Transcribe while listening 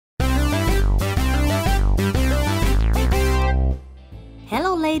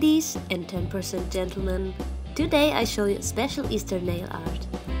ladies and 10% gentlemen. Today I show you a special Easter nail art.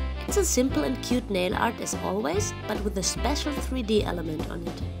 It's a simple and cute nail art as always, but with a special 3D element on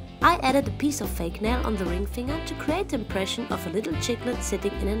it. I added a piece of fake nail on the ring finger to create the impression of a little chicklet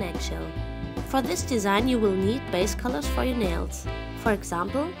sitting in an eggshell. For this design you will need base colors for your nails. For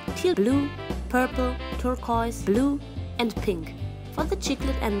example, teal blue, purple, turquoise, blue and pink. For the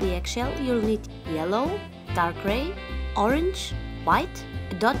chicklet and the eggshell you'll need yellow, dark grey, orange, white,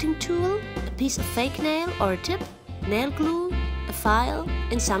 a dotting tool, a piece of fake nail or a tip, nail glue, a file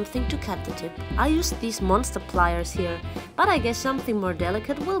and something to cut the tip. I used these monster pliers here, but I guess something more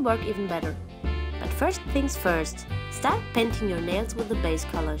delicate will work even better. But first things first, start painting your nails with the base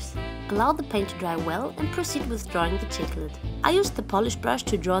colors. Allow the paint to dry well and proceed with drawing the chicklet. I used the polish brush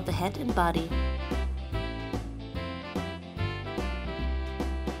to draw the head and body.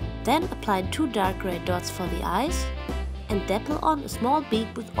 Then applied 2 dark grey dots for the eyes and dapple on a small bead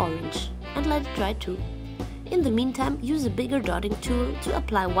with orange and let it dry too. In the meantime, use a bigger dotting tool to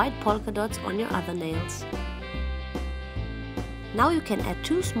apply white polka dots on your other nails. Now you can add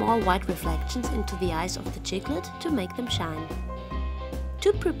 2 small white reflections into the eyes of the chicklet to make them shine.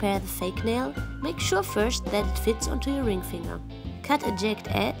 To prepare the fake nail, make sure first that it fits onto your ring finger. Cut a jagged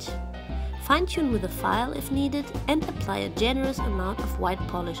edge, fine-tune with a file if needed and apply a generous amount of white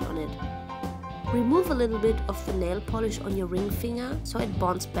polish on it. Remove a little bit of the nail polish on your ring finger so it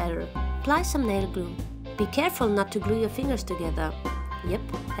bonds better. Apply some nail glue. Be careful not to glue your fingers together. Yep,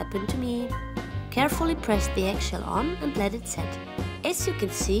 happened to me. Carefully press the eggshell on and let it set. As you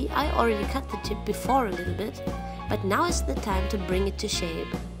can see, I already cut the tip before a little bit, but now is the time to bring it to shape.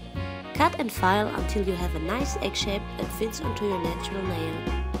 Cut and file until you have a nice egg shape that fits onto your natural nail.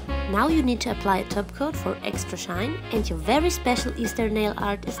 Now you need to apply a top coat for extra shine and your very special Easter nail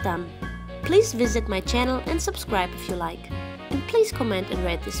art is done. Please visit my channel and subscribe if you like. And please comment and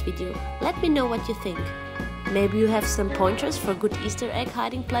rate this video. Let me know what you think. Maybe you have some pointers for good Easter egg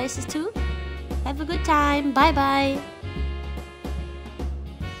hiding places too? Have a good time. Bye bye.